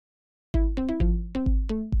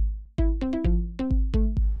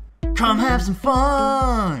Come have some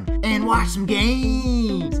fun and watch some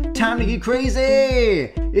games. Time to get crazy.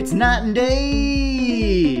 It's night and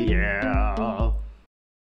day. Yeah.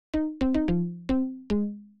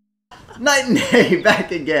 Night and day,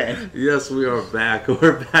 back again. Yes, we are back.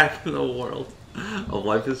 We're back in the world of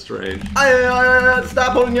Life is Strange.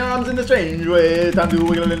 Stop holding your arms in a strange way. Time to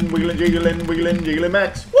wiggling, wiggling, jiggling, wiggling, jiggling,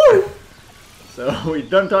 Max. Woo! So we're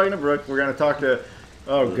done talking to Brooke. We're gonna talk to.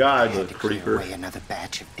 Oh God. I had to clear away another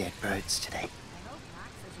batch of dead birds today.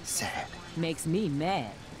 Sad. Makes me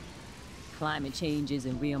mad. Climate change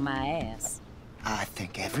isn't real my ass. I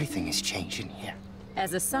think everything is changing here.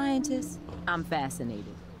 As a scientist, I'm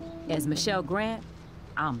fascinated. As Michelle Grant,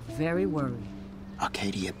 I'm very worried.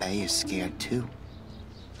 Arcadia Bay is scared too.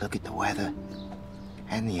 Look at the weather.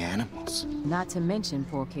 And the animals. Not to mention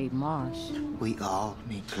poor Kate Marsh. We all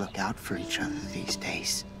need to look out for each other these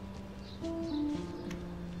days.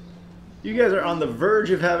 You guys are on the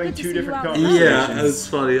verge of having two different conversations. Yeah, it's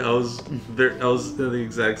funny. I was in the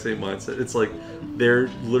exact same mindset. It's like they're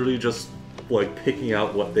literally just like picking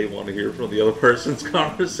out what they want to hear from the other person's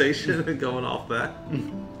conversation and going off that.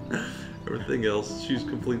 Everything else, she's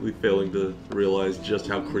completely failing to realize just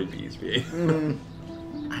how creepy he's being.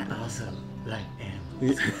 I also like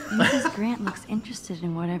animals. Mrs. Grant looks interested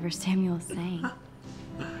in whatever Samuel's saying.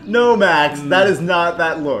 No, Max, that is not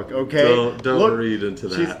that look, okay? Don't read into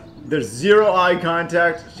that. There's zero eye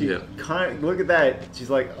contact. Yeah. Look at that.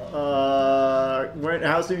 She's like,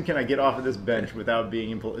 how soon can I get off of this bench without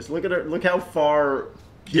being impulsive? Look at her. Look how far.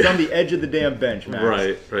 She's on the edge of the damn bench, Max.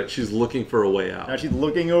 Right. She's looking for a way out. Now she's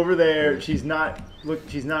looking over there. She's not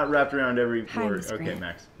wrapped around every word. Miss Okay, Grant.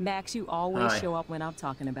 Max. Max, you always Hi. show up when I'm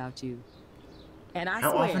talking about you. And I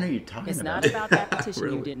How swear, often are you talking it's about not it? about that petition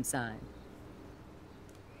Really? you didn't sign.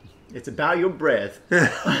 It's about your breath.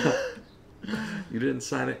 You didn't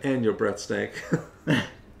sign it, and your breath stank.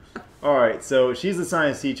 All right, so she's a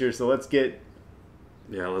science teacher, so let's get.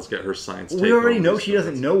 Yeah, let's get her science. We take already on know this she stuff.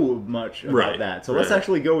 doesn't know much about that, so let's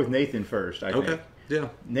actually go with Nathan first. I think. Okay. Yeah.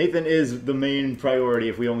 Nathan is the main priority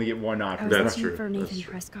if we only get one I option. was That's looking true. for That's Nathan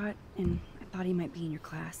true. Prescott, and I thought he might be in your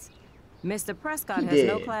class. Mr. Prescott He has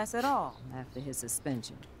no did. class at all after his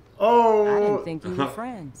suspension. I Oh, didn't think you were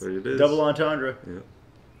friends. There it is. double entendre. Yeah.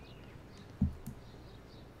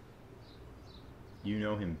 You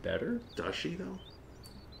know him better? Does she though?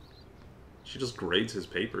 She just grades his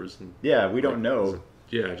papers. And, Yeah, we don't know.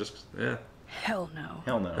 Yeah, just yeah. Hell no.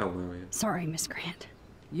 Hell no. Hell no. Yeah. Sorry, Miss Grant.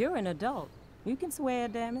 You're an adult. You can swear,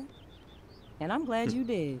 damn it. And I'm glad you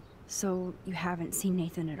did. So you haven't seen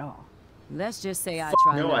Nathan at all? Let's just say I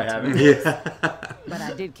tried No, not I to, haven't. Yeah. but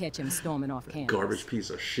I did catch him storming off campus. Garbage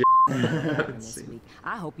piece of shit. This week.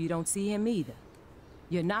 I hope you don't see him either.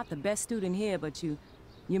 You're not the best student here, but you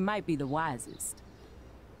might be the wisest.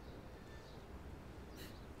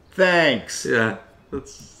 Thanks. Yeah,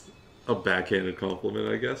 that's a backhanded compliment,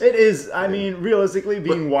 I guess. It is. I mean, realistically,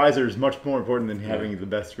 being wiser is much more important than having the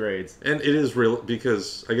best grades. And it is real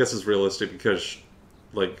because I guess it's realistic because,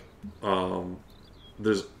 like,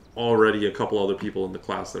 there's already a couple other people in the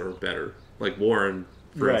class that are better. Like Warren,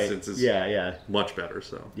 for instance, is yeah. much better.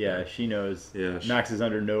 So Yeah, she knows. Yeah, Max is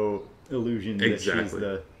under no illusion that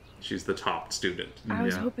Exactly. She's the top student. I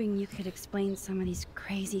was Yeah. hoping you could explain some of these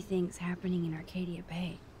crazy things happening in Arcadia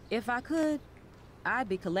Bay. If I could, I'd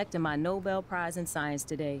be collecting my Nobel Prize in Science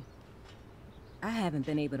today. I haven't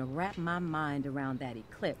been able to wrap my mind around that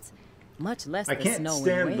eclipse, much less I the can't snow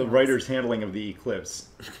stand in the Wales. writer's handling of the eclipse.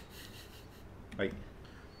 Like,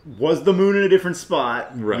 was the moon in a different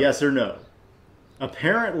spot? Right. Yes or no?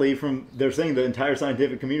 Apparently, they're saying the entire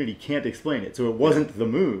scientific community can't explain it. So it wasn't the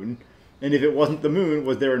moon. And if it wasn't the moon,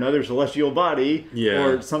 was there another celestial body? Yeah.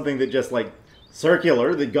 Or something that just, like,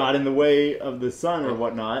 circular that got in the way of the sun or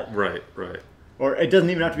whatnot? Right. Or it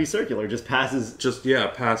doesn't even have to be circular. It just passes... Just,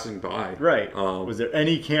 passing by. Right. Was there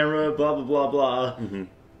any camera, blah, blah, blah, blah? Mm-hmm.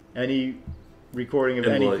 Any recording of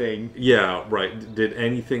And, anything? Like, yeah, right. Did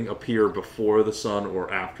anything appear before the sun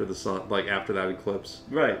or after the sun, like after that eclipse?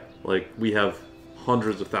 Right. Like, we have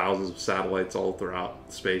hundreds of thousands of satellites all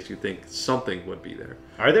throughout space. You'd think something would be there.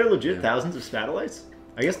 Are there legit thousands of satellites?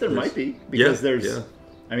 I guess there might be. Because there's...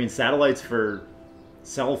 I mean, satellites for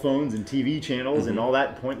cell phones and TV channels and all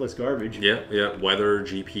that pointless garbage. Yeah. Weather,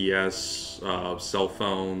 GPS, cell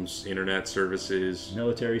phones, internet services,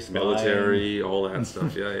 Military spying. military, all that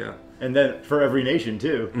stuff. Yeah. And then for every nation,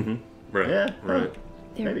 too. Right. Yeah, Right.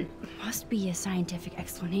 There Maybe. must be a scientific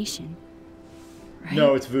explanation, right?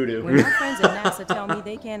 No, it's voodoo. When my friends at NASA tell me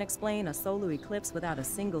they can't explain a solar eclipse without a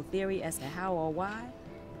single theory as to how or why,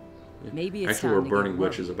 maybe it's Actually, time we're to burning get worried,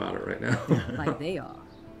 witches about it right now. like they are.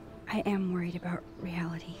 I am worried about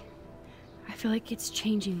reality. I feel like it's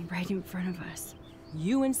changing right in front of us.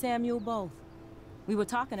 You and Samuel both. We were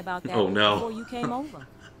talking about that Oh, no. before you came over.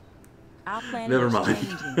 Our planet Never is mind.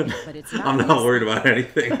 changing, but it's not I'm not easy. worried about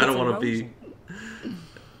anything. I don't It's want to be erosion.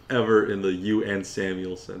 ever in the you and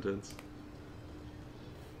Samuel sentence.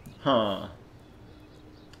 Huh.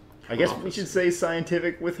 I guess we should say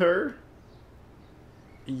scientific with her.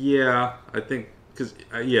 Yeah, I think because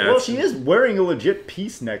yeah. Well, it's- she is wearing a legit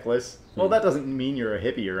peace necklace. Well, that doesn't mean you're a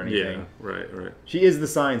hippie or anything. Yeah, right. She is the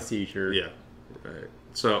science teacher. Yeah, right.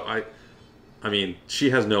 So I mean,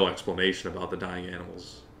 she has no explanation about the dying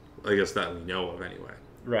animals. I guess that we know of anyway.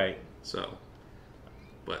 Right. So,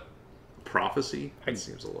 but prophecy? It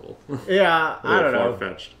seems a little, Yeah, a little I don't know.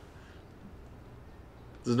 far-fetched.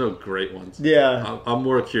 There's no great ones. Yeah. I'm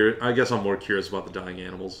more curious. I guess I'm more curious about the dying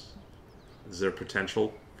animals. Is there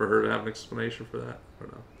potential for her to have an explanation for that? I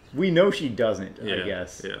don't know. We know she doesn't, I Yeah,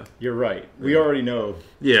 guess. yeah. You're right. We already know.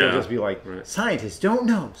 Yeah. She'll just be like, Right. scientists don't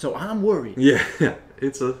know, so I'm worried. Yeah,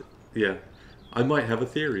 yeah. I might have a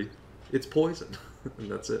theory. It's poison, and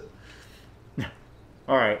that's it.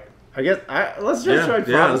 All right. I guess let's just Yeah, try yeah, let's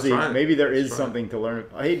prophecy. try it. Maybe there is Let's try it. something to learn.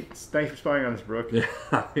 Hey, thanks for spying on us, Brooke.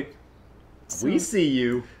 Yeah. We So, see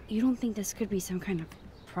you. you don't think this could be some kind of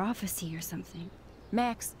prophecy or something?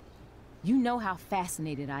 Max, you know how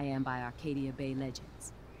fascinated I am by Arcadia Bay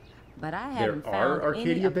legends. But I haven't are found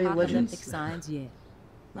Arcadia any Bay apocalyptic legends? signs yet.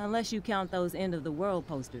 Unless you count those end of the world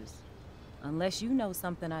posters. Unless you know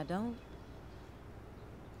something I don't.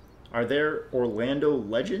 Are there Orlando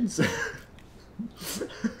legends?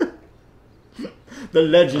 The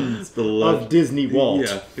legends of Disney Walt.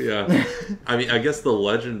 Yeah. I mean, I guess the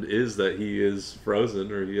legend is that he is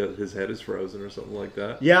frozen, or his head is frozen, or something like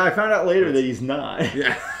that. Yeah, I found out later that he's not.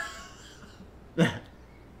 Yeah.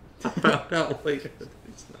 I found out later that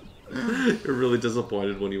he's not. You're really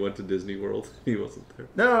disappointed when he went to Disney World. He wasn't there.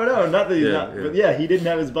 No, not that he's Yeah, not. yeah. But yeah, he didn't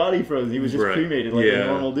have his body frozen. He was just Right. cremated like Yeah. a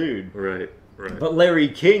normal dude. Right. But Larry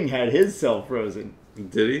King had his self frozen.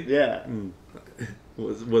 Did he? Yeah.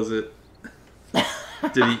 Was it?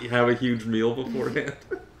 Did he have a huge meal beforehand?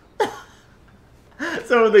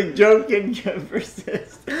 So the joke can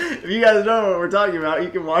persist. If you guys know what we're talking about, you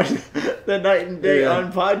can watch the Night and Day Yeah.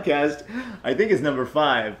 on podcast. I think it's number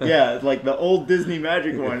 5. Yeah, it's like the old Disney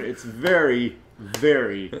magic one. It's very,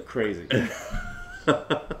 very crazy.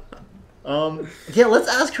 Yeah, let's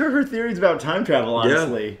ask her theories about time travel,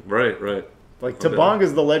 honestly. Yeah. Right. Like, Okay.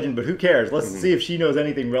 Tabonga's the legend, but who cares? Let's see if she knows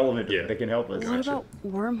anything relevant Yeah. that can help us. What about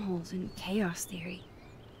wormholes and chaos theory?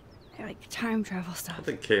 Like time travel I stuff.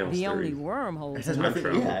 think chaos The theory. only wormholes It has in nothing-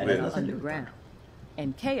 travel. yeah, it has Yeah. nothing to do with underground.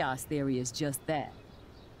 And chaos theory is just that.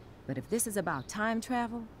 But if this is about time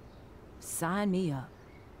travel, sign me up.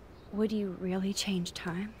 Would you really change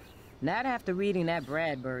time? Not after reading that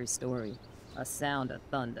Bradbury story, A Sound of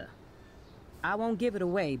Thunder. I won't give it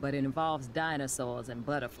away, but it involves dinosaurs and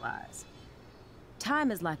butterflies. Time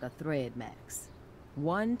is like a thread, Max.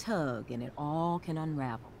 One tug and it all can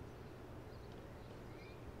unravel.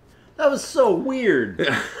 That was so weird.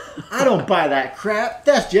 I don't buy that crap.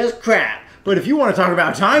 That's just crap. But if you want to talk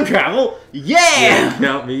about time travel, yeah!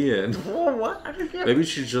 Count me in. Well, what? Maybe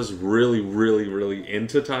she's just really, really, really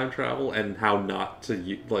into time travel and how not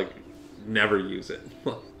to never use it.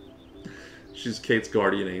 She's Kate's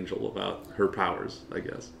guardian angel about her powers, I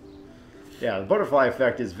guess. Yeah, the butterfly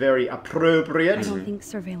effect is very appropriate. I don't think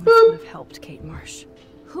surveillance would have helped Kate Marsh.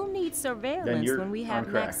 Who needs Then surveillance you're when we on have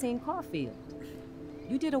crack. Maxine Caulfield?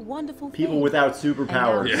 You did a wonderful People thing. without And now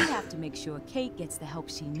superpowers. you Yeah. have to make sure Kate gets the help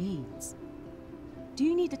she needs. Do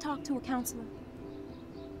you need to talk to a counselor?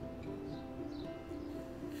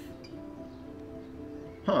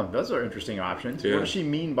 Huh, those are interesting options. Yeah. What does she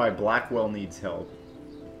mean by Blackwell needs help?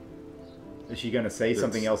 Is she going to say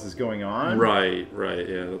something else is going on? Right.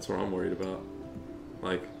 Yeah, that's what I'm worried about.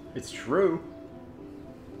 Like, It's true.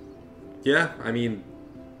 yeah, I mean,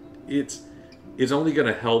 it's only going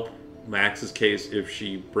to help Max's case if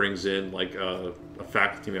she brings in like a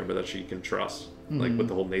faculty member that she can trust, like with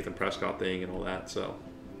the whole Nathan Prescott thing and all that. So,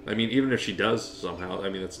 I mean, even if she does somehow, I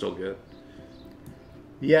mean, that's still good.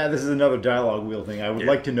 Yeah, this is another dialogue wheel thing. I would Yeah.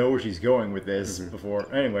 like to know where she's going with this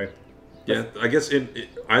before. Anyway. Yeah, I guess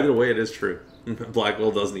either way, it is true.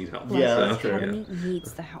 Blackwell does need help. Yeah, so, that's true. Academy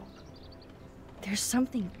needs the help. There's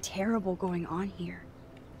something terrible going on here.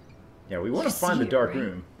 Yeah, we want to You find see the it, dark right?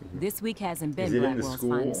 room. This week hasn't been Is it in the Blackwell's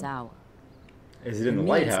school? finest hour. Is it in the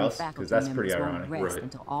Me and some lighthouse? faculty Because that's pretty members won't ironic. rest Right.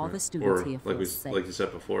 until all the Right. students Or here feel safe. like you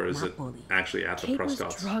said before, is not it bullied. actually at the Kate was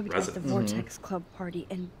Prescott's drugged at the residence? Vortex Club party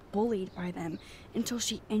and bullied by them until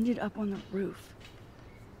she ended up on the roof.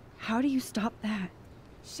 How do you stop that?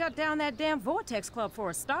 Shut down that damn Vortex Club for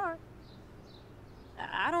a start.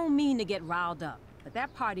 I don't mean to get riled up, but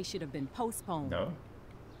that party should have been postponed. No.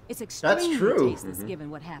 It's extremely true. tasteless given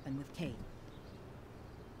what happened with Kate.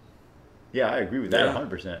 Yeah, I agree with that Yeah.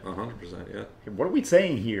 100%. 100%, yeah. What are we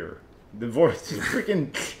saying here? The voice is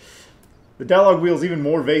freaking... The dialogue wheel's even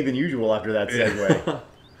more vague than usual after that segue.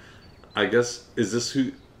 I guess, is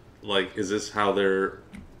this how they're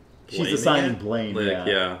She's blaming assigning it? blame, Like,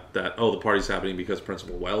 yeah. that, the party's happening because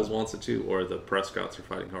Principal Wells wants it to, or the Prescotts are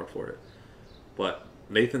fighting hard for it. But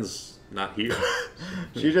Nathan's not here.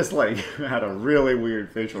 She just, like, had a really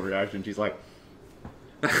weird facial reaction. She's like...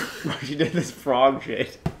 She did this frog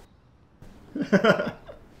shit.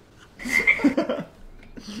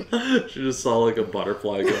 She just saw, like, a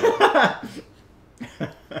butterfly go.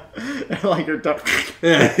 Like her tongue.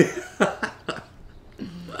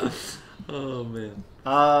 Oh, man.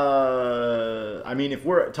 I mean, if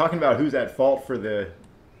we're talking about who's at fault for the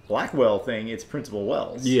Blackwell thing, it's Principal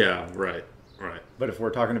Wells. Yeah, right. But if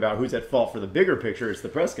we're talking about who's at fault for the bigger picture, it's the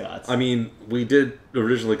Prescotts. I mean, we did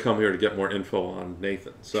originally come here to get more info on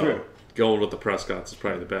Nathan, so True. going with the Prescotts is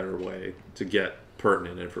probably the better way to get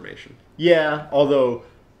pertinent information. Yeah, although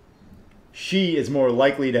she is more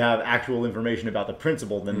likely to have actual information about the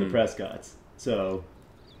principal than the Prescotts. So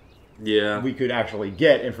Yeah. we could actually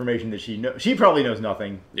get information that she knows. She probably knows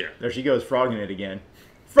nothing. Yeah. There she goes, frogging it again.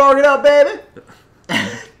 Frog it up, baby!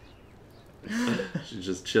 She's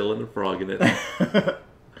just chilling and frogging it.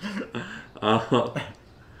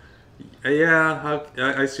 Yeah,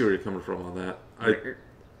 I see where you're coming from on that.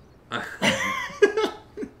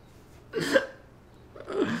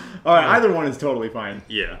 Alright, either one is totally fine.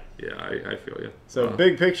 Yeah, I feel you. So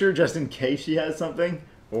big picture, just in case she has something,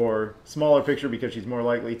 or smaller picture because she's more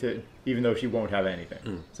likely to, even though she won't have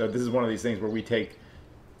anything. So this is one of these things where we take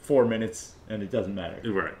 4 minutes and it doesn't matter.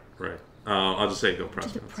 Right. I'll just say go Do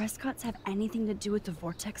Prescotts. the Prescotts have anything to do with the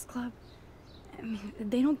Vortex Club? I mean,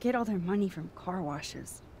 they don't get all their money from car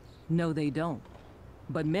washes. No, they don't.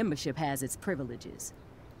 But membership has its privileges.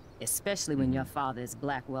 Especially when your father is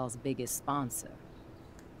Blackwell's biggest sponsor.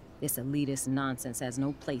 This elitist nonsense has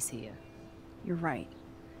no place here. You're right.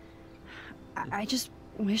 I just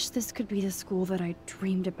wish this could be the school that I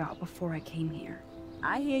dreamed about before I came here.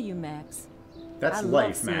 I hear you, Max. That's I love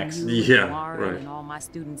life, seeing Max. you, Yeah, Warren, right. and all my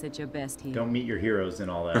students at your best here. Don't meet your heroes and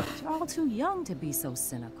all that. You're all too young to be so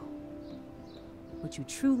cynical. But you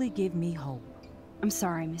truly give me hope. I'm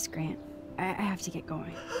sorry, Miss Grant. I have to get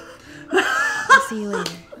going. I'll see you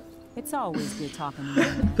later. It's always good talking to you,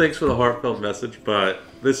 man. Thanks for the heartfelt message, but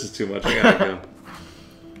this is too much. I gotta go.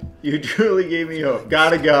 You truly gave me hope.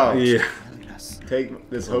 Gotta go. Yeah. Take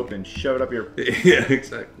this hope and shove it up your... Yeah,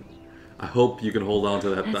 exactly. I hope you can hold on to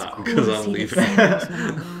that That's thought cool because to I'm see leaving. that Sam's not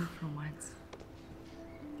alone for once.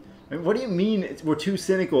 I mean, what do you mean we're too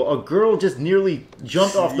cynical? A girl just nearly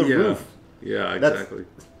jumped off the roof. Yeah, That's- exactly.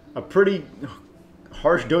 A pretty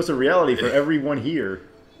harsh dose of reality for everyone here.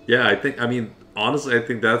 Yeah, I mean, honestly, I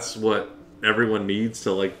think that's what everyone needs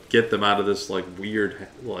to, like, get them out of this, like, weird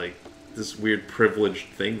privileged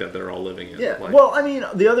thing that they're all living in. Yeah, Like, well, I mean,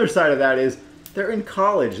 the other side of that is they're in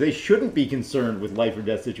college. They shouldn't be concerned with life or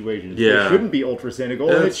death situations. Yeah. They shouldn't be ultra cynical,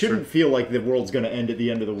 and it That's shouldn't feel like the world's going to end at the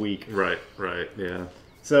end of the week. Right, yeah.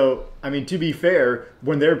 So, I mean, to be fair,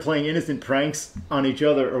 when they're playing innocent pranks on each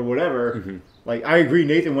other or whatever, like, I agree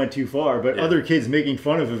Nathan went too far, but Yeah. other kids making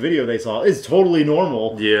fun of a video they saw is totally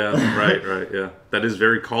normal. Yeah, right, yeah. That is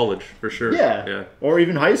very college, for sure. Yeah. Or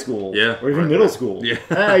even high school. Yeah. Or even Right, middle right. school. Yeah.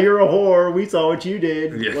 Ah, you're a whore. We saw what you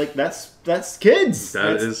did. Yeah. Like, that's kids. That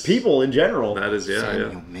That's is- people in general. That is,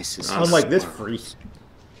 Samuel misses his Unlike this squirrels. freak.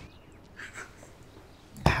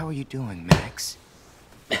 How are you doing, Max?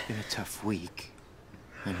 It's been a tough week.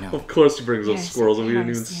 I know. Of course he brings up Yes, squirrels and we I didn't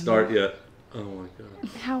even understand start that. yet. Oh my god.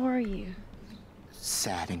 How are you?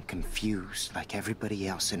 Sad and confused like everybody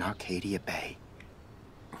else in Arcadia Bay.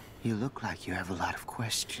 You look like you have a lot of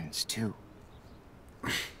questions, too.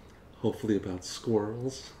 Hopefully about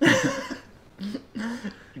squirrels. And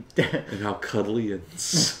how cuddly and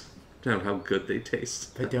how good they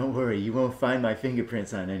taste. But don't worry, you won't find my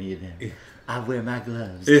fingerprints on any of them. I wear my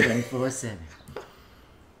gloves 24/7.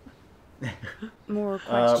 More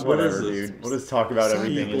questions. What Whatever, is this? dude. We'll just talk about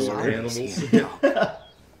everything. Samuel's People or always animals? here to talk.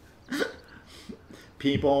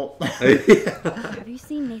 People. Have you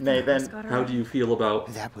seen Nathan Nathan, Prescott How do you feel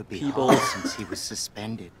about That would be people? all since he was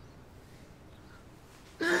suspended.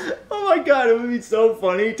 Oh my god, it would be so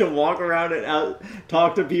funny to walk around and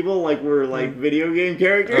talk to people like we're like video game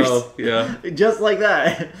characters. Oh, yeah. Just like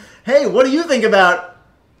that. Hey, what do you think about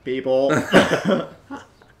people?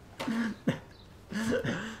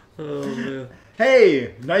 Oh man.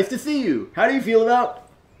 Hey, nice to see you. How do you feel about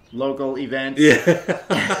local events?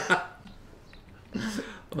 Yeah.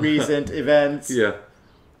 recent events. Yeah.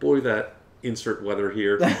 Boy, that insert weather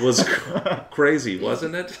here was crazy,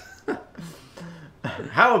 wasn't it?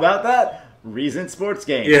 How about that? Recent sports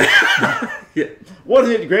game. Yeah. Yeah.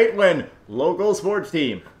 Wasn't it great when local sports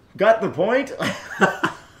team got the point?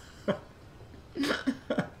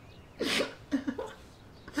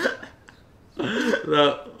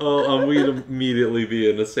 We'd immediately be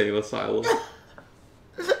in a insane asylum.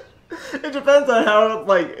 It depends on how,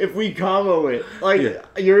 like, if we combo it. Like, Yeah.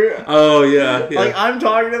 you're... Oh, yeah, yeah. Like, I'm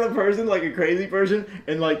talking to the person, like a crazy person,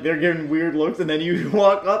 and, like, they're giving weird looks, and then you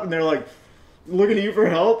walk up, and they're, like, looking at you for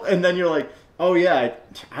help, and then you're like, oh, yeah,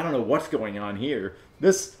 I don't know what's going on here.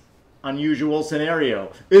 This unusual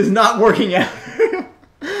scenario is not working out.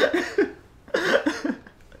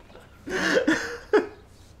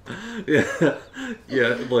 Yeah,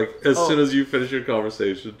 yeah. Like as soon as you finish your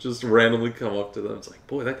conversation, just randomly come up to them. It's like,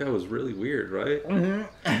 boy, that guy was really weird, right?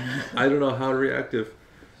 Mm-hmm. I don't know how to react if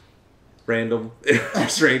random,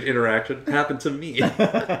 strange interaction happened to me.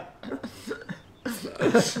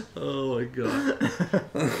 Oh my god.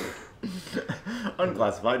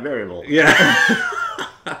 Unclassified variable. Yeah.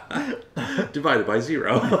 Divided by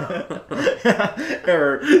 0.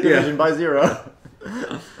 Error. Division by 0.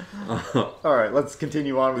 Alright, let's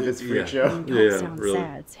continue on with this freak show. You don't sound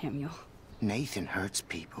sad, Samuel. Nathan hurts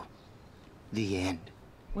people. The end.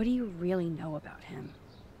 What do you really know about him?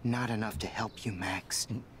 Not enough to help you, Max.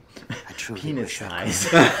 I truly Penis wish I could.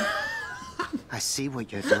 size. I see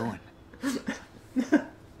what you're doing.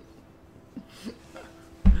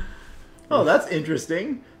 Oh, that's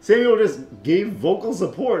interesting. Samuel just gave vocal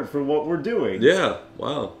support for what we're doing. Yeah.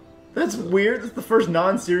 Wow. That's weird. That's the first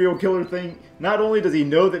non-serial killer thing. Not only does he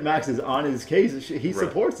know that Max is on his case, he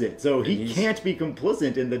supports it. So he can't be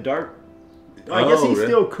complicit in the dark. I guess he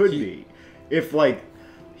still could be. If, like,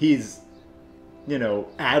 he's, you know,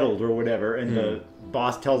 addled or whatever, and the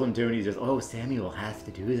boss tells him to, and he's just, oh, Samuel has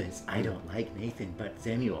to do this. I don't like Nathan, but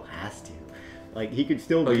Samuel has to. Like, he could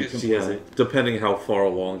still be complicit. Yeah, depending how far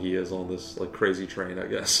along he is on this, like, crazy train, I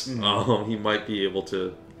guess. He might be able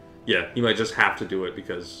to... Yeah, he might just have to do it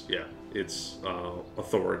because, it's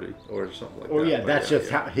authority or something like that. Or, But that's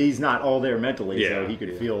just how... He's not all there mentally, so he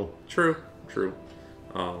could feel... True.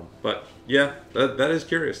 But, yeah, that is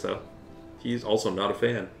curious, though. He's also not a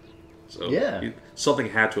fan. So something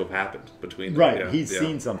had to have happened between them. Right, he's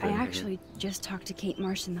seen something. I actually just talked to Kate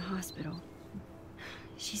Marsh in the hospital.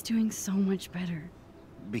 She's doing so much better.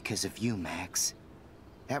 Because of you, Max.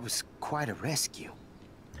 That was quite a rescue.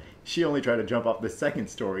 She only tried to jump off the second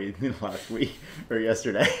story last week, or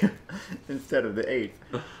yesterday, instead of the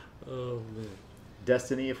 8th. Oh, man.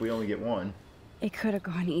 Destiny if we only get one. It could have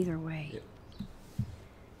gone either way. Yeah.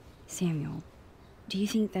 Samuel, do you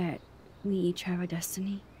think that we each have a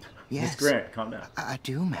destiny? Yes. Miss Grant, calm down. I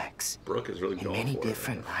do, Max. Brooke is really In going many for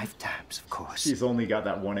different it. lifetimes, of course. She's only got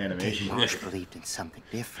that one Kate animation. Marsh believed in something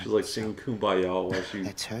different. She's like singing Kumbaya while she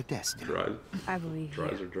That's her destiny. I believe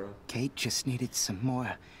drives you. her drunk. Kate just needed some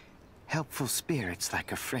more helpful spirits like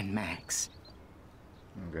her friend Max.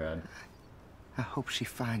 Oh, God. I hope she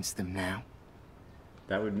finds them now.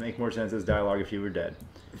 That would make more sense as dialogue if you were dead.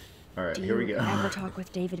 All right, Do here we you go. ever talk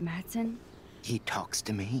with David Madsen? He talks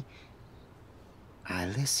to me. I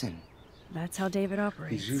listen. That's how David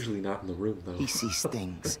operates. He's usually not in the room, though. He sees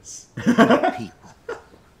things, not people.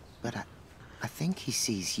 But I think he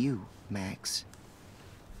sees you, Max.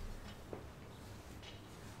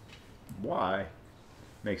 Why?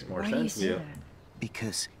 Makes more Why do you sense. say that?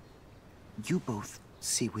 Because you both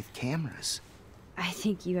see with cameras. I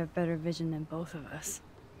think you have better vision than both of us.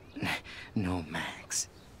 No, Max.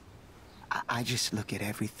 I just look at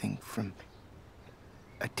everything from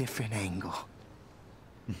a different angle.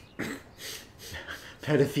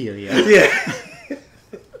 Pedophilia. Yeah.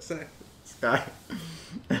 Sky.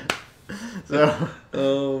 So,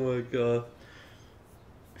 Oh my god.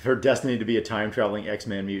 her destiny to be a time-traveling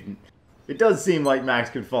X-Man mutant. It does seem like Max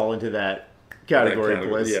could fall into that category,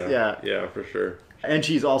 Bliss. Yeah, for sure. And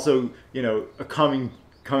she's also, you know, a coming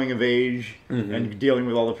of age and dealing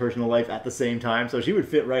with all the personal life at the same time. So she would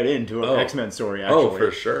fit right into an X-Men story, actually. Oh,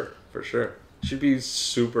 for sure. She'd be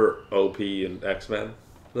super OP in X-Men,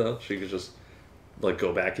 though. She could just, like,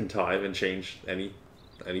 go back in time and change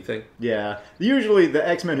anything. Yeah. Usually the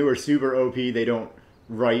X-Men who are super OP, they don't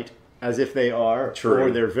write as if they are. True.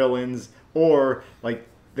 Or they're villains. Or, like,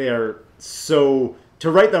 they are so...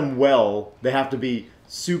 To write them well, they have to be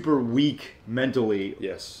super weak mentally.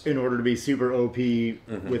 Yes. In order to be super OP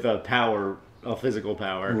with a physical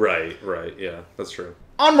power. Right, yeah, that's true.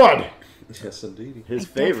 Onward! Yes, indeed. His I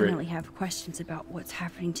favorite. definitely have questions about what's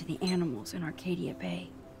happening to the animals in Arcadia Bay.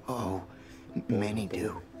 Oh, many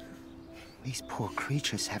do. These poor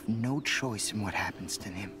creatures have no choice in what happens to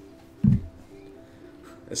them.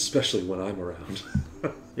 Especially when I'm around.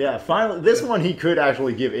 Yeah, finally, this one he could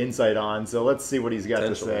actually give insight on, so let's see what he's got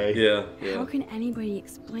to say. Yeah, yeah. How can anybody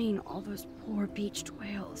explain all those poor beached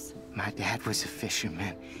whales? My dad was a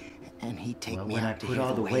fisherman, and he'd take me when I out to put hear all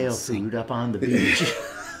the the whale whales sing. food up on the beach.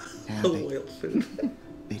 Now The they, whale food.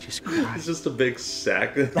 they just cry. It's just a big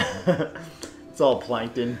sack. It's all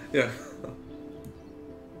plankton. Yeah.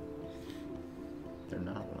 They're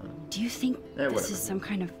not one. Do you think whatever. this is some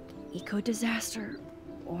kind of eco-disaster?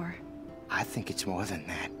 Or... I think it's more than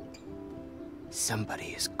that.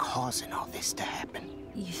 Somebody is causing all this to happen.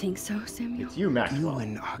 You think so, Samuel? It's you, Maxwell. You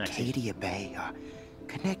and Arcadia Bay are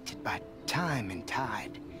connected by time and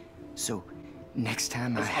tide. So, next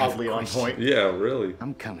time I have Oddly a on question, point. Yeah, really.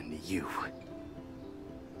 I'm coming to you.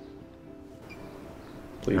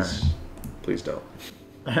 Please. Please don't.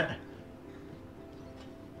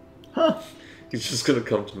 Huh. He's just gonna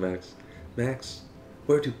come to Max. Max,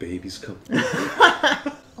 where do babies come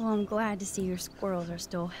from? Well, I'm glad to see your squirrels are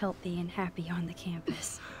still healthy and happy on the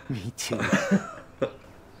campus. Me too.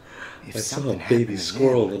 I saw a baby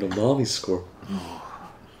squirrel and a mommy squirrel.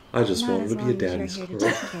 I just Not wanted as to be a long as daddy you're squirrel. here to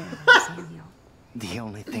take care of them, Samuel. The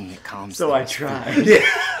only thing that calms So them I is food. tried. Yeah.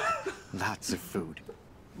 Lots of food.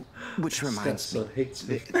 Which reminds Stepson me hates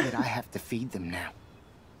me. that I have to feed them now.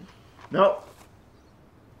 No.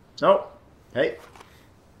 No. Hey.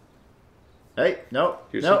 Hey. No.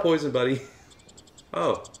 Here's no. some poison, buddy.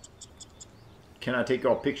 Oh, Can I take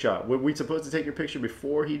your picture? Were we supposed to take your picture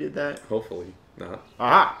before he did that? hopefully not.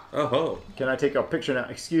 Aha! Oh, Can I take a picture now?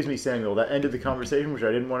 Excuse me, Samuel. That ended the conversation, which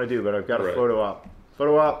I didn't want to do, but I've got a Right. photo op.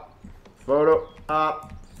 Photo op. Photo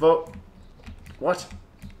op. What?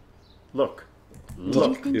 Look. Do you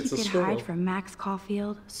look, think it's you a could squirrel. hide from Max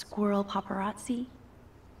Caulfield, squirrel paparazzi?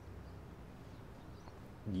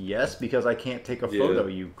 Yes, because I can't take a photo,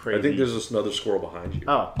 you crazy. I think there's just another squirrel behind you.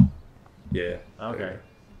 Oh, Yeah. okay.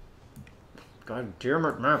 God damn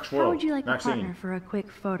it, Maxwell. How would you like Maxine. a partner for a quick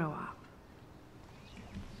photo op?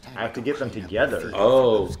 I have to get them together.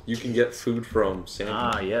 Oh, you can get food from Samuel.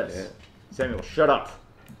 Ah, yes. Yeah. Samuel, shut up.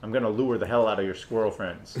 I'm going to lure the hell out of your squirrel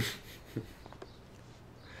friends.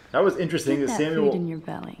 That was interesting Get that that Samuel... food in your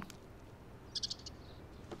belly.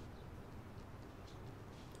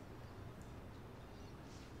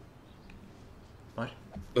 What?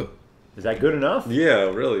 Uh, Is that good enough? yeah,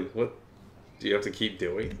 really. What do you have to keep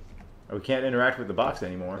doing? We can't interact with the box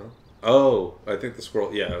anymore. Oh, I think the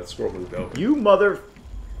squirrel. Yeah, the squirrel moved over. You mother...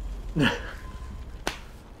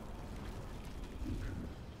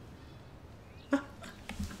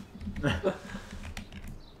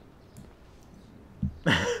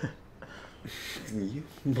 You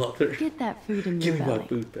mother. Get that food in Give your me belly. my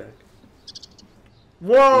food back.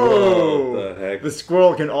 Whoa! What the heck? The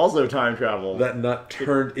squirrel can also time travel. That nut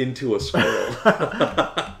turned into a squirrel.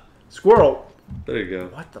 Squirrel! There you go.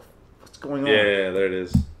 What the... What's going on? Yeah, there it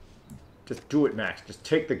is. Just do it, Max. Just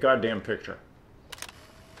take the goddamn picture.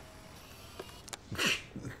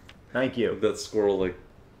 Thank you. That squirrel like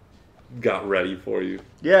got ready for you.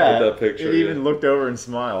 Yeah, With that picture. it even yeah. looked over and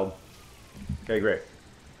smiled. Okay, great.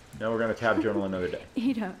 Now we're going to tab journal another day.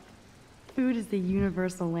 Eat up. Food is the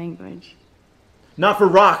universal language. Not for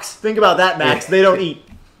rocks. Think about that, Max. They don't eat.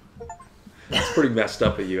 It's pretty messed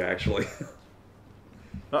up of you, actually.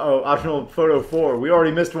 Uh-oh, optional photo 4. We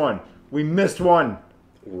already missed one. We missed one.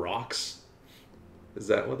 Rocks? Is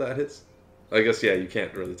that what that is? I guess, yeah, you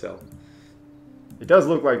can't really tell. It does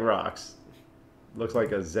look like rocks. Looks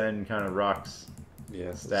like a Zen kind of rocks. Yeah,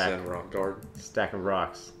 it's the Stack. Zen rock garden. Stack of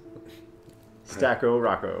rocks. Stacko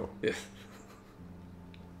Rocco. Yeah.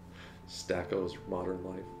 Stacko's modern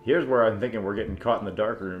life. Here's where I'm thinking we're getting caught in the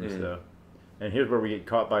dark room, so. And here's where we get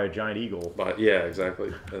caught by a giant eagle. But yeah,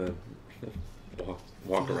 exactly. And then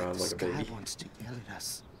walk around The like a sky baby. wants to yell at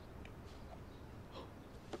us.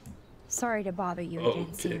 Sorry to bother you Oh, again,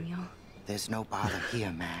 okay. Samuel. There's no bother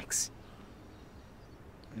here, Max.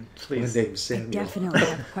 My Please. name's I Samuel. definitely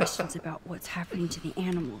have questions about what's happening to the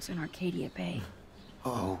animals in Arcadia Bay.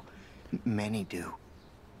 Oh, many do.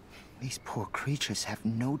 These poor creatures have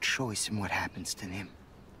no choice in what happens to them.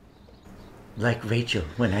 Like Rachel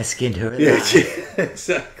when I skinned her Yeah, alive. yeah,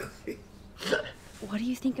 exactly. What do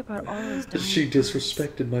you think about all those dying She birds?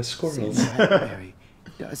 disrespected my squirrels. Blackberry,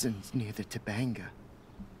 dozens near the Tabanga.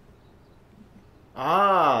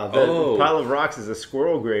 Ah, the Oh. pile of rocks is a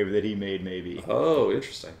squirrel grave that he made, maybe. Oh,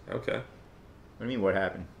 interesting. Okay. What do you mean, what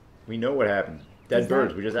happened? We know what happened. Dead Is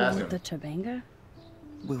birds, that we just asked called him. the Tabanga?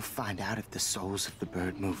 We'll find out if the souls of the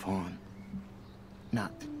bird move on.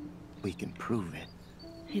 Not that we can prove it.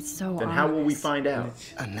 It's so Then how will we ominous. find out?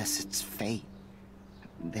 Unless it's fate.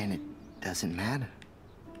 Then it doesn't matter.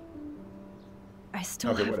 I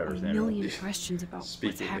still Okay, have whatever, a Samuel. million questions about what's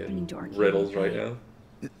Speaking happening in to Arcadia riddles Bay. right now.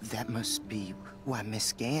 That must be why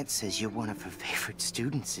Miss Gant says you're one of her favorite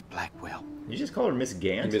students at Blackwell. You just call her Miss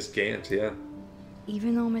Gant? Miss Gant, yeah.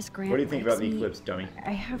 Even though Miss Grant What do you think likes about the me, eclipse, dummy?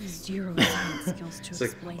 I have zero science skills to It's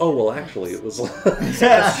like, explain. oh, well, the actually, it eclipse. was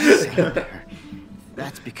Same to her.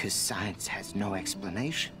 That's because science has no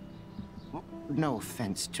explanation. Well, no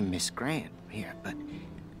offense to Miss Grant here, but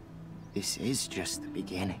this is just the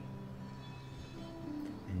beginning.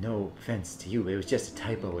 No offense to you, it was just a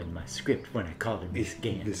typo in my script when I called her Miss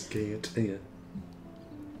Gant. Miss Gant, yeah.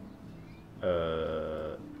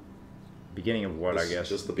 Beginning of what, I guess?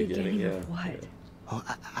 Just the beginning, Beginning yeah. of what? Yeah. Oh,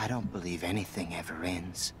 I don't believe anything ever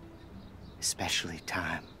ends. Especially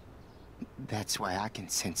time. That's why I can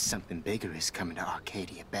sense something bigger is coming to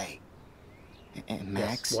Arcadia Bay. And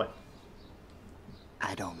Max, Yes, what?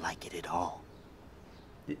 I don't like it at all.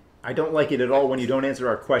 I don't like it at all when you don't answer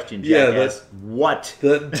our question, Yeah, jackass. that's- What?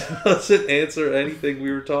 That doesn't answer anything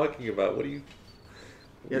we were talking about. What are you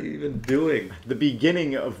even doing? The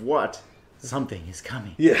beginning of what? Something is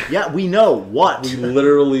coming. Yeah. Yeah, we know. What? We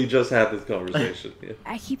literally just had this conversation. Yeah.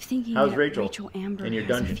 I keep thinking How's that Rachel Amber in your has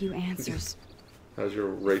dungeon? a few answers. How's your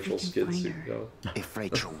Rachel can skid find suit her. going? If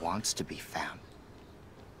Rachel wants to be found.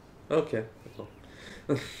 Okay.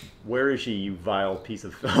 Where is she, you vile piece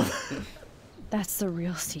of filth? That's the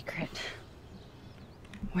real secret.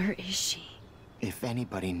 Where is she? If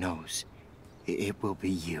anybody knows, it will be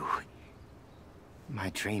you. My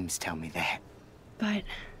dreams tell me that. But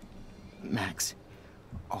Max,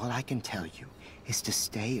 all I can tell you is to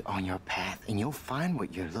stay on your path and you'll find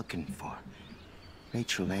what you're looking for.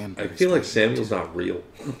 Rachel Amber. I is feel like going Samuel's to- not real.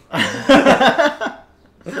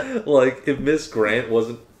 Like, if Miss Grant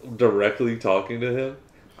wasn't directly talking to him,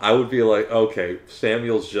 I would be like, okay,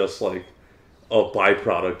 Samuel's just like a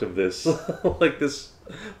byproduct of this, like this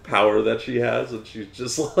power that she has, and she's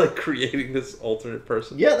just like creating this alternate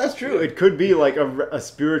person. Yeah, that's true. It could be like a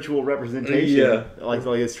spiritual representation. Yeah. Like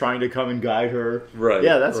it's trying to come and guide her. Right,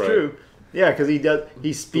 Yeah, that's right. true. Yeah, because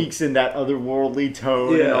he speaks in that otherworldly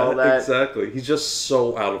tone and all that. Exactly. He's just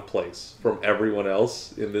so out of place from everyone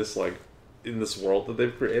else in this world that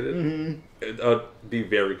they've created. Mm-hmm. I'd be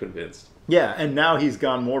very convinced. Yeah, and now he's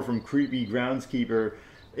gone more from creepy groundskeeper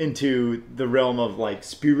into the realm of like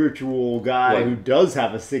spiritual guy Like- who does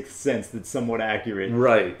have a sixth sense that's somewhat accurate.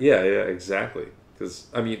 Right. Yeah, exactly. Because,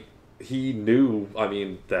 I mean, he knew,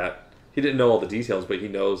 that he didn't know all the details, but he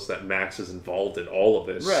knows that Max is involved in all of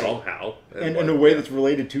this Right. somehow. And like, in a way that's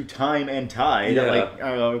related to time and tide. Yeah.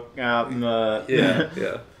 Like,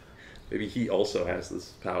 yeah. Maybe he also has this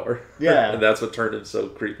power. Yeah. And that's what turned him so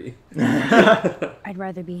creepy. I'd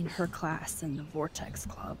rather be in her class than the Vortex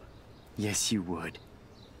Club. Yes, you would.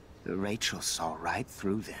 Rachel saw right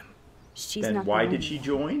through them. She's Then not. why the did she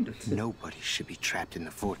only join? Nobody should be trapped in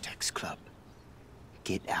the Vortex Club.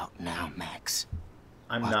 Get out now, Max.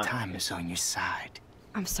 I'm While not. time is on your side.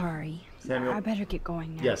 one. I'm sorry. Samuel? I better get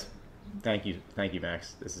going now. Yes. Thank you,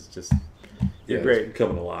 Max. This is just Yeah, great. it's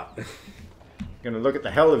becoming a lot. gonna look at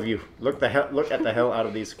the hell of you. Look at the hell out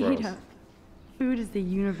of these squirrels. Ada, food is the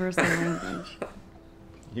universal language.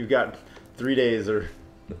 You've got 3 days or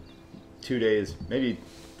 2 days, maybe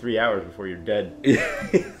 3 hours before you're dead.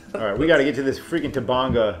 All right, we got to get to this freaking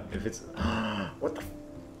Tabanga. If it's what the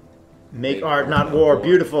make art, not war.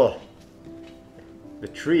 Beautiful. The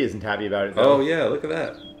tree isn't happy about it though. Oh, yeah, look at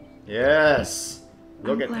that. Yes.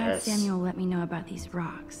 Look I'm at glad this. Samuel let me know about these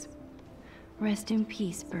rocks. Rest in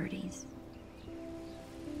peace, birdies.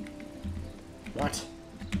 What?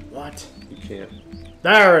 What? You can't.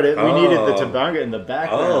 There it is. We needed the Oh. Tabanga in the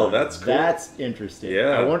background. Oh, that's cool. That's interesting. Yeah.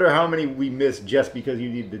 I wonder how many we missed just because you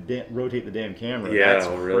need to rotate the damn camera. Yeah, That's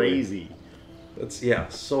really. crazy. That's,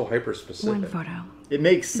 so hyper specific. One photo. It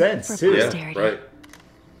makes sense For too. Yeah, posterity. right.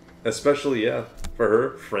 Especially, for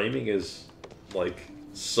her, framing is, like,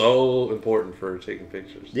 so important for her taking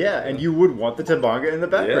pictures. Yeah, and you would want the Tabanga in the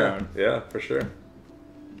background. Yeah, for sure.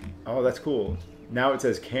 Oh, that's cool. Now it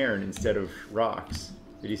says cairn instead of rocks.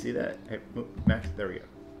 Did you see that? Hey, Max, there we go.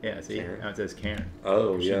 Yeah, see? Cairn. Now it says cairn.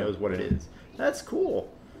 Oh, She knows what it is. That's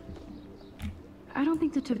cool. I don't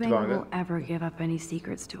think the Tabanga Tabanga. will ever give up any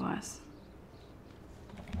secrets to us.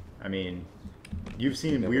 I mean, you've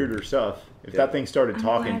seen Never. weirder stuff. If Yeah. that thing started I'm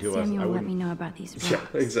talking glad to us, Samuel I let wouldn't. me know about these Yeah,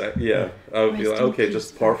 rocks. exactly. Yeah. I would be Rest like, in okay, peace,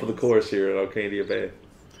 just par for the birdies. course here at Arcadia Bay.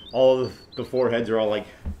 All of the foreheads are all like,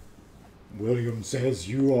 William says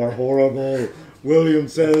you are horrible. William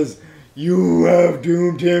says you have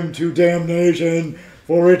doomed him to damnation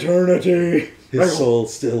for eternity. His soul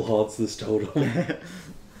still haunts this totem.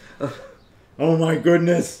 Oh my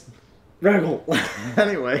goodness. Raggle.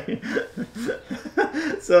 Anyway.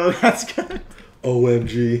 So that's good.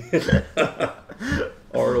 OMG.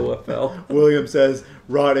 ROFL. William says,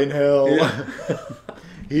 rot in hell. Yeah.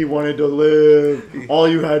 He wanted to live. All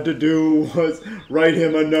you had to do was write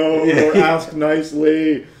him a note or ask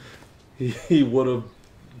nicely. He would have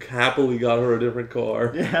happily got her a different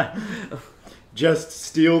car. Yeah. Just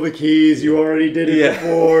steal the keys. You already did it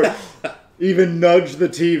before. Even nudge the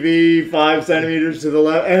TV 5 centimeters to the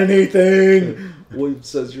left. Anything. William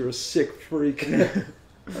says you're a sick freak.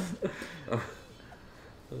 Oh,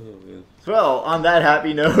 man. Well, on that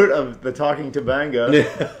happy note of the talking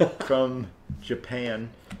Topanga from Japan,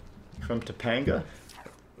 from Topanga.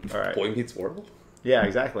 All right. Boy Meets World? Yeah,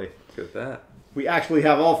 exactly. Look at that. We actually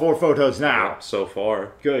have all 4 photos now. Yeah, so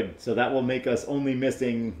far. Good. So that will make us only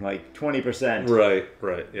missing like 20%.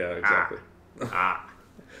 Right. Yeah, exactly.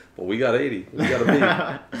 Well, we got 80. We got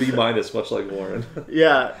a B minus, much like Warren.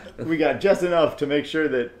 Yeah, we got just enough to make sure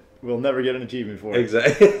that we'll never get an achievement for it.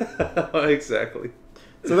 Exactly.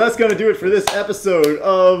 So that's going to do it for this episode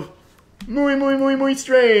of Muy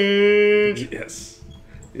Strange. Yes,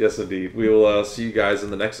 indeed. We will see you guys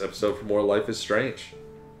in the next episode for more Life is Strange,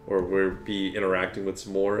 where we'll be interacting with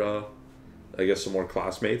some more, some more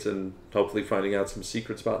classmates, and hopefully finding out some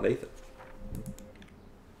secrets about Nathan.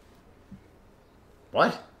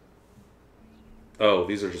 What? Oh,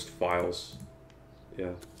 these are just files.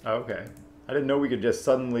 Yeah. Okay. I didn't know we could just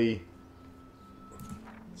suddenly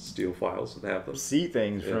steal files and have them. See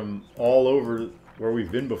things from all over where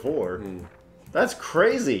we've been before. That's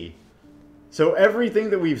crazy. So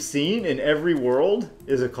everything that we've seen in every world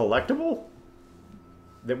is a collectible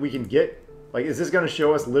that we can get? Like, is this going to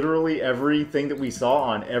show us literally everything that we saw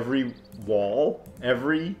on every wall?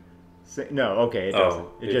 No, okay, it doesn't.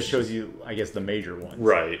 It just shows you, I guess, the major ones.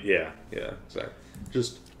 Right, yeah, exactly.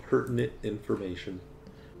 Just pertinent information.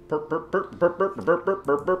 Woo!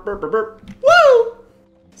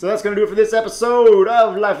 So that's going to do it for this episode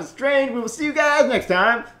of Life is Strange. We will see you guys next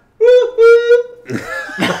time.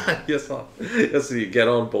 Yes, you get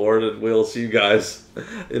on board, and we'll see you guys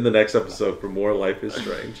in the next episode for more Life is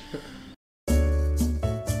Strange.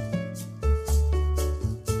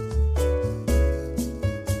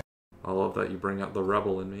 I love that you bring out the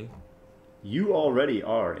rebel in me. You already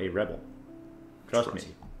are a rebel. Trust me.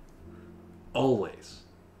 Always.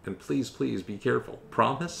 And please be careful.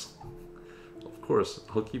 Promise? Of course,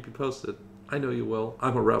 I'll keep you posted. I know you will.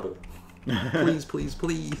 I'm a rebel. Please.